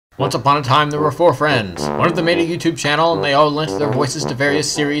Once upon a time, there were 4 friends. One of them made a YouTube channel, and they all lent their voices to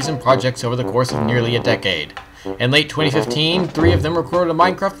various series and projects over the course of nearly a decade. In late 2015, 3 of them recorded a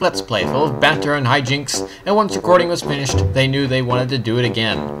Minecraft Let's Play full of banter and hijinks, and once recording was finished, they knew they wanted to do it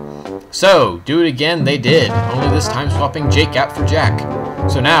again. So, do it again they did, only this time swapping Jake out for Jack.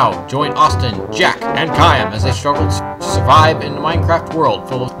 So now, join Austin, Jack, and Kayam as they struggle to survive in a Minecraft world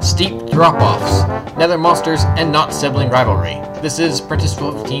full of steep drop-offs, nether monsters, and not sibling rivalry. This is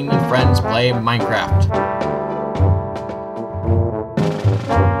Prentice1215 and Friends Play Minecraft.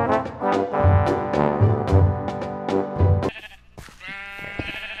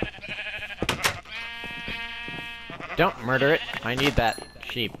 Don't murder it. I need that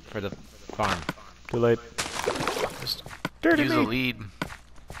sheep for the farm. Too late. Just Dirty use meat. the lead.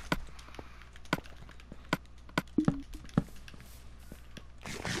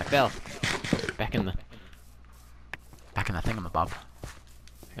 I fell. Back in the thingamabob.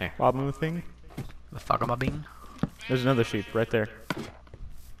 there. Bobbing the thing. The thuggamabing. There's another sheep right there.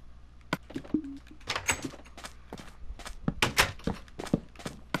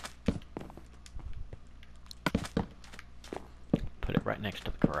 Put it right next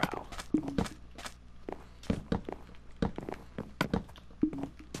to the corral.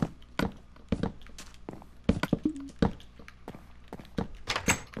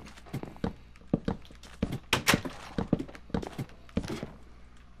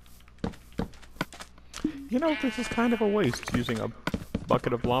 You know, this is kind of a waste, using a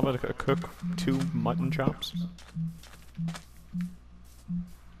bucket of lava to cook 2 mutton chops.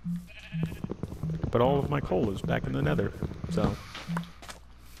 But all of my coal is back in the nether, so...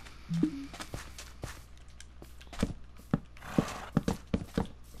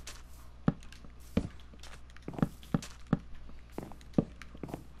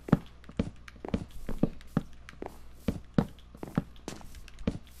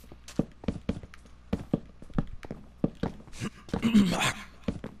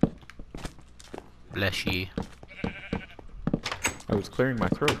 Bless ye. I was clearing my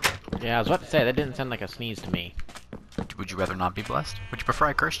throat. Yeah, I was about to say, that didn't sound like a sneeze to me. Would you rather not be blessed? Would you prefer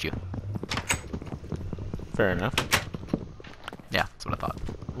I cursed you? Fair enough. Yeah, that's what I thought.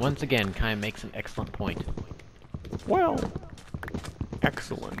 Once again, Kai makes an excellent point. Well,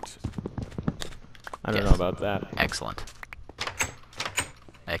 excellent. I don't Yes. know about that. Excellent.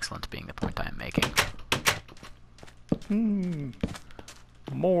 Excellent being the point I am making.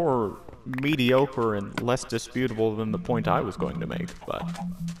 More mediocre and less disputable than the point I was going to make, but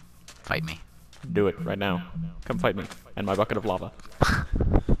Fight me. do it right now. Come fight me, and my bucket of lava.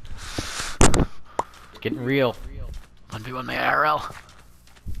 It's getting real. 1v1 my IRL.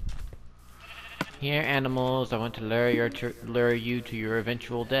 Here, animals, I want to lure you to your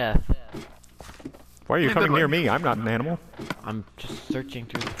eventual death. Why are you Yeah, coming good near one. me? I'm not an animal. I'm just searching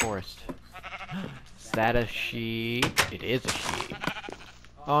through the forest. Is that a sheep? It is a sheep.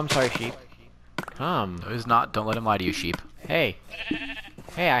 Oh, I'm sorry, sheep. Come. No, he's not. Don't let him lie to you, sheep. Hey.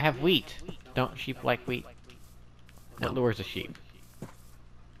 Hey, I have wheat. Don't sheep like wheat? What lures a sheep?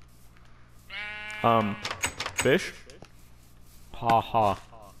 Fish? Ha ha.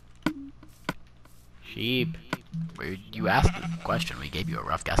 Sheep. You asked the question, we gave you a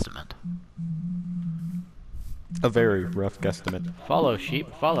rough guesstimate. A very rough guesstimate. Follow, sheep.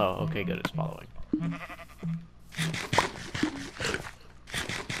 Follow. Okay, good. It's following.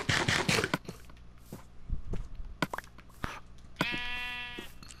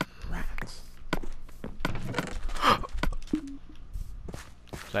 Rats.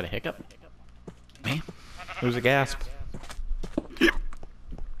 Is that a hiccup? Me? It was a gasp.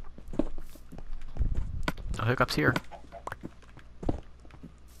 No hiccups here.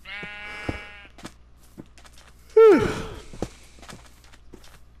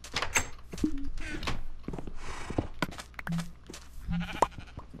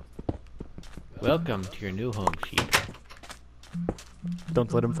 Welcome to your new home, sheep.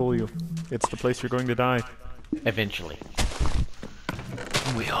 Don't let him fool you. It's the place you're going to die. Eventually.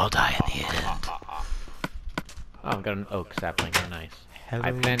 We all die in the end. Oh, I've got an oak sapling. How nice. Hello,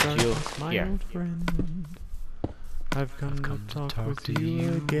 I plant you darkness, my here. old friend. I've come to talk with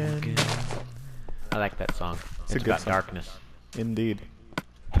you again. I like that song. It's a It's good about song. darkness. Indeed.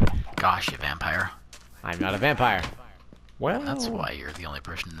 Gosh, you vampire. I'm not a vampire. Well, That's why you're the only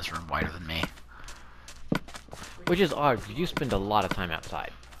person in this room whiter than me. Which is odd, because you spend a lot of time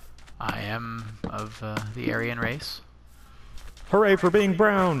outside. I am of the Aryan race. hooray for being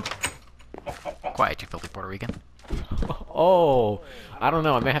brown! Quiet, you filthy Puerto Rican. Oh, I don't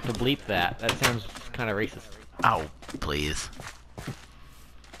know. I may have to bleep that. That sounds kind of racist. Oh, please.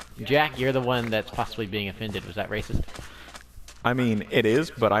 Jack, you're the one that's possibly being offended. Was that racist? I mean, it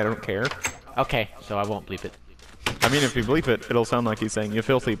is, but I don't care. Okay, so I won't bleep it. I mean, if you bleep it, it'll sound like he's saying, "You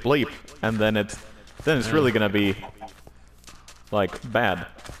filthy bleep," and then it's really gonna be, like, bad.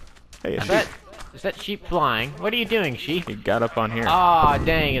 Hey, a sheep. Is that sheep flying? What are you doing, sheep? He got up on here. Aw,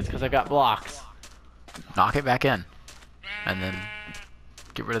 dang, it's because I got blocks. Knock it back in. And then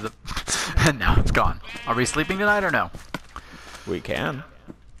get rid of the... and now it's gone. Are we sleeping tonight or no? We can.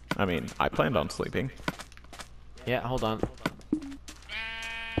 I mean, I planned on sleeping. Yeah, hold on.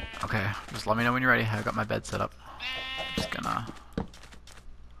 Okay, just let me know when you're ready. I've got my bed set up. Just gonna...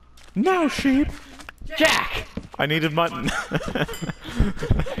 No, sheep! Jack! I needed mutton.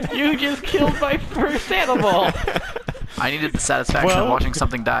 You just killed my first animal! I needed the satisfaction of watching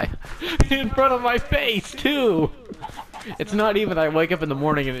something die. In front of my face, too! It's not even I wake up in the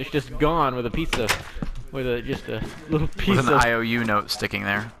morning and it's just gone with a piece of... just a little piece With an of... IOU note sticking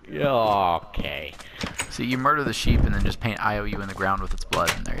there. Okay. See, you murder the sheep and then just paint IOU in the ground with its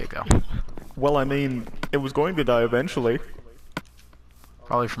blood, and there you go. Well, I mean, it was going to die eventually.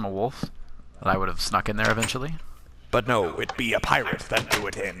 Probably from a wolf that I would have snuck in there eventually. But no, it'd be a pirate that do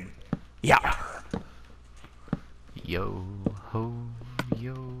it in. Yeah. Yo ho,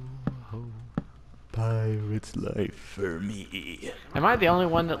 yo ho. Pirate's life for me. Am I the only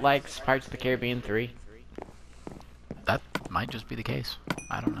one that likes Pirates of the Caribbean 3? That might just be the case.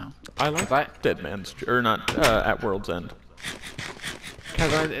 I don't know. I like Dead Man's... or not, At World's End.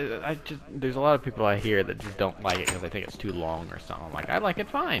 Because I just... There's a lot of people I hear that just don't like it because they think it's too long or something. Like, I like it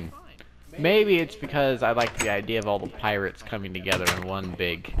fine. Maybe it's because I like the idea of all the pirates coming together in one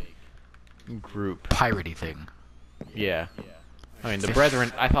big group. Piratey thing. Yeah. I mean, the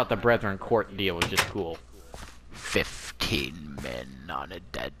Brethren... I thought the Brethren Court deal was just cool. 15 men on a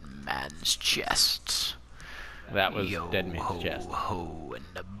dead man's chest. That was Yo Dead Man's Chest. Ho, and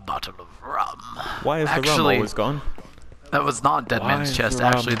a bottle of rum. Why is the rum Actually, always gone? that was not Dead Why Man's is Chest. the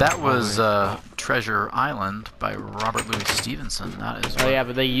rum Actually, that was always Treasure Island by Robert Louis Stevenson. That is Oh what yeah,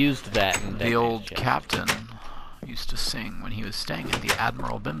 but they used that in Dead the Man's old Chest. captain used to sing when he was staying at the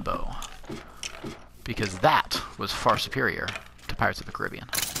Admiral Bimbo. Because that was far superior to Pirates of the Caribbean.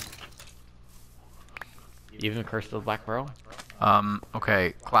 Even Curse of the Black Pearl?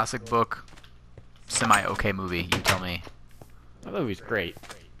 Okay, classic book, semi-okay movie, you tell me. That movie's great.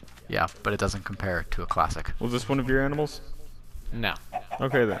 Yeah, but it doesn't compare to a classic. Was this one of your animals? No.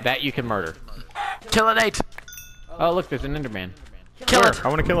 Okay then. That you can murder. Kill it, Nate! Oh, look, there's an Enderman. Kill it! I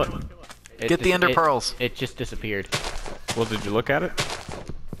want to kill it. Get the Ender Pearls. It just disappeared. Well, did you look at it?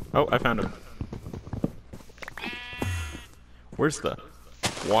 Oh, I found him. Where's the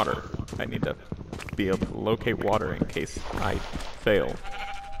water? I need to be able to locate water in case I fail.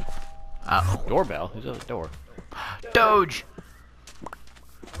 Uh-oh. Doorbell? Who's at the door? Doge!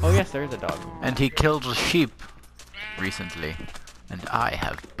 Oh yes, there is a dog. And he killed a sheep recently. And I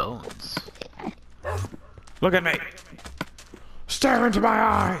have bones. Look at me! Stare into my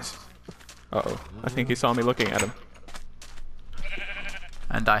eyes! Uh-oh. I think he saw me looking at him.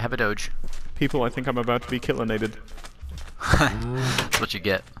 And I have a Doge. People, I think I'm about to be killinated. That's what you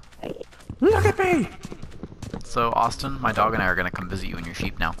get. Look at me! So, Austin, my dog and I are gonna come visit you and your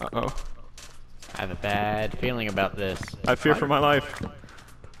sheep now. Uh-oh. I have a bad feeling about this. I fear for my life.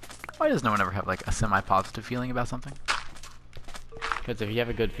 Why does no one ever have, like, a semi-positive feeling about something? Because if you have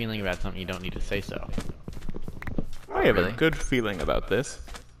a good feeling about something, you don't need to say so. I have Really? a good feeling about this.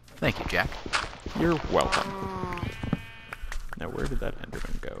 Thank you, Jack. You're welcome. Now, where did that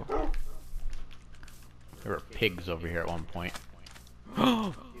Enderman go? There were pigs over here at one point.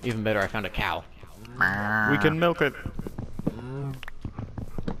 Even better, I found a cow. We can milk it.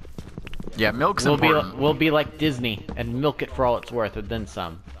 Yeah, milk's We'll important. be like Disney and milk it for all it's worth, and then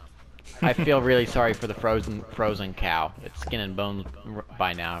some. I feel really sorry for the frozen cow. It's skin and bones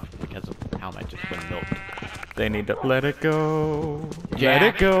by now because of how much it's been milked. They need to let it go. Let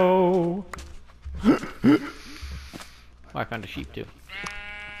Jack. it go. Oh, I found a sheep too.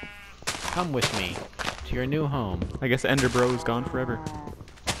 Come with me to your new home. I guess Enderbro is gone forever.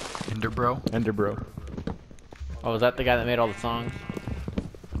 Enderbro? Enderbro. Oh, was that the guy that made all the songs?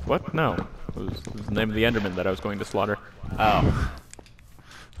 What? No. It was the name of the Enderman that I was going to slaughter. Oh.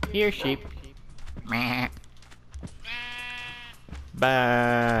 Here, sheep. Meh.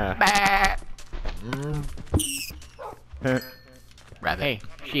 Bah. Bah. Rabbit. Hey,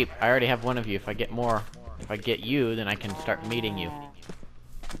 sheep, I already have one of you. If I get more, if I get you, then I can start meeting you.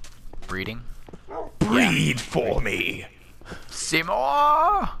 Breeding. Breed for me.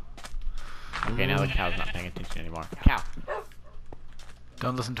 Seymour! Okay, now the cow's not paying attention anymore. Cow.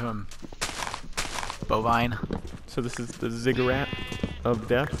 Don't listen to him. Bovine. So this is the ziggurat of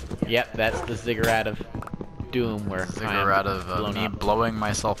death. Yep, that's the ziggurat of doom where Figure out of blown me up. blowing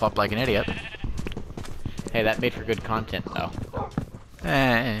myself up like an idiot. Hey, that made for good content, though.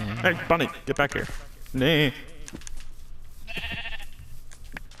 Hey, bunny, get back here. Nah.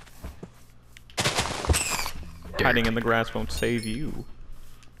 Hiding in the grass won't save you.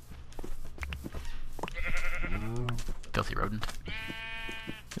 Filthy rodent.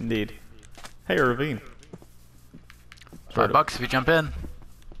 Indeed. Hey, Ravine. $5 if you jump in.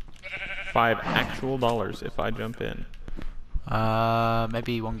 $5 actual dollars if I jump in.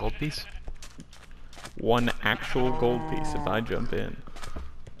 Maybe 1 gold piece? 1 actual gold piece if I jump in.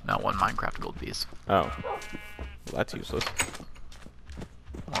 No, 1 Minecraft gold piece. Oh. Well, that's useless.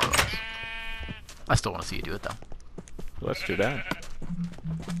 More or less. I still want to see you do it, though. Let's do that.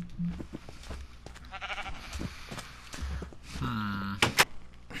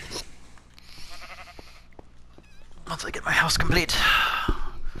 Once I get my house complete,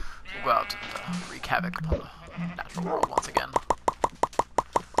 we'll go out and wreak havoc upon the natural world once again.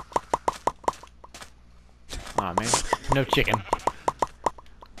 Aw, man. No chicken.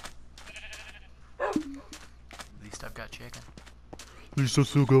 At least I've got chicken. At least I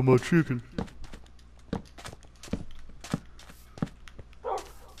still got my chicken.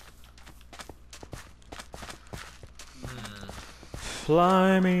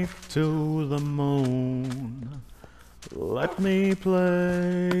 Fly me to the moon. Let me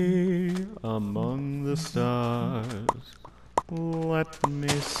play among the stars. Let me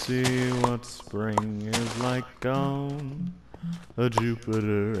see what spring is like on a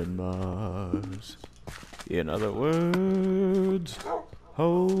Jupiter and Mars. In other words,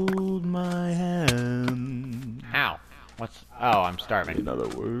 hold my hand. Ow. What's... Oh, I'm starving. In other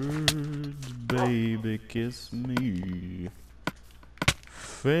words, baby, kiss me.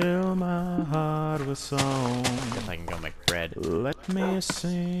 Fill my heart with song. Guess I can go make bread. Let me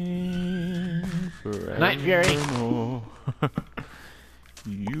sing forevermore. Night, Fury.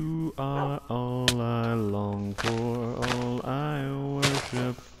 You are all I long for, all I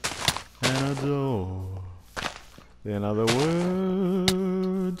worship and adore. In other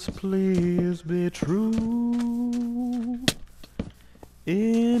words, please be true.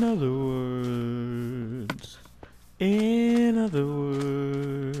 In other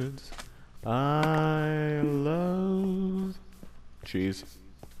words, I love cheese.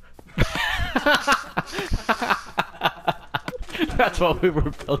 That's what we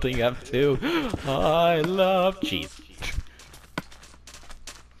were building up to. I love cheese.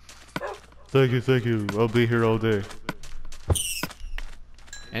 Thank you. I'll be here all day.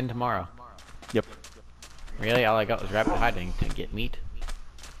 And tomorrow. Yep. Really? All I got was rapid hiding to get meat?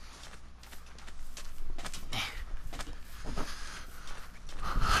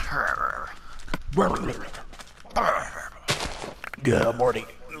 Yeah, Morty,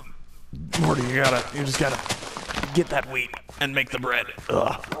 you just gotta get that wheat and make the bread.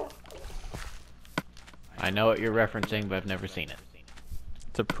 Ugh. I know what you're referencing, but I've never seen it.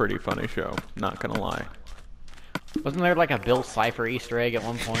 It's a pretty funny show, not gonna lie. Wasn't there like a Bill Cipher Easter egg at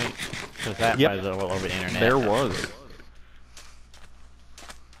one point? Because that Yep. was all over the internet. There was.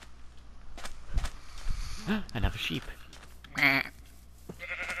 Another sheep.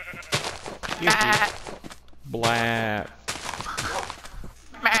 Blah.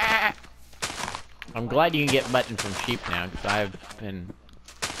 I'm glad you can get mutton from sheep now, because I've been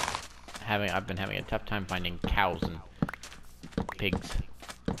having a tough time finding cows and pigs.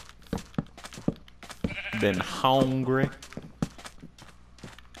 Been hungry.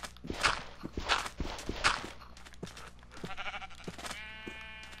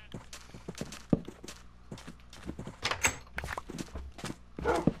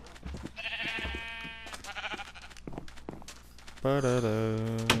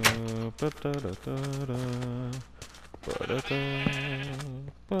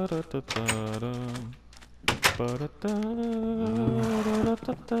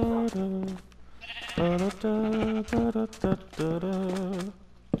 I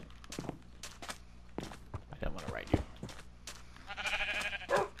don't want to ride you.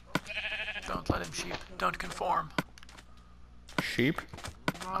 Don't let him sheep. Don't conform. Sheep?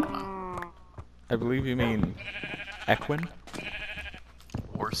 I don't know. I believe you mean equine?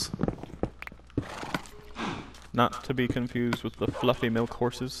 Horse. Not to be confused with the fluffy milk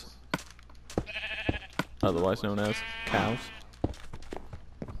horses, otherwise known as cows.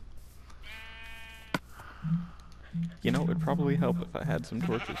 You know, it would probably help if I had some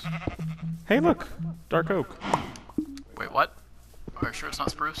torches. Hey look! Dark oak. Wait, what? Are you sure it's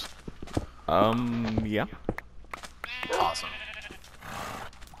not spruce? Yeah. Awesome.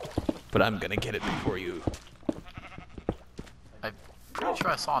 But I'm gonna get it before you. I'm pretty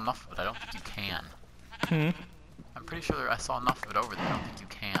sure I saw enough, but I don't think you can. I'm pretty sure I saw enough of it over there. I don't think you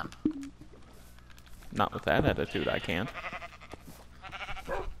can. Not with that attitude, I can't.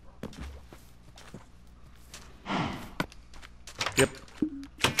 Yep.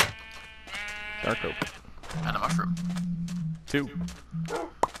 Dark oak. And a mushroom. 2.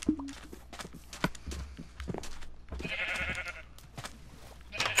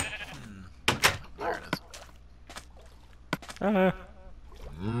 There it is.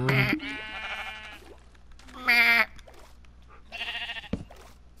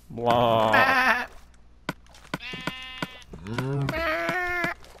 Blah.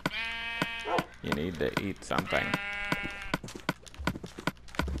 You need to eat something.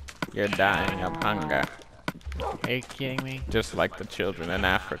 You're dying of hunger, Are you kidding me? just like the children in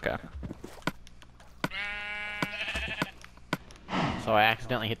Africa. So I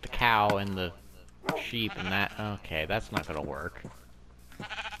accidentally hit the cow and the sheep and that. Okay, that's not gonna work.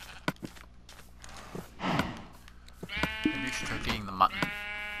 Maybe you should try feeding the mutton.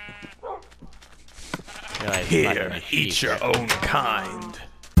 Realize mutton is sheep. own kind.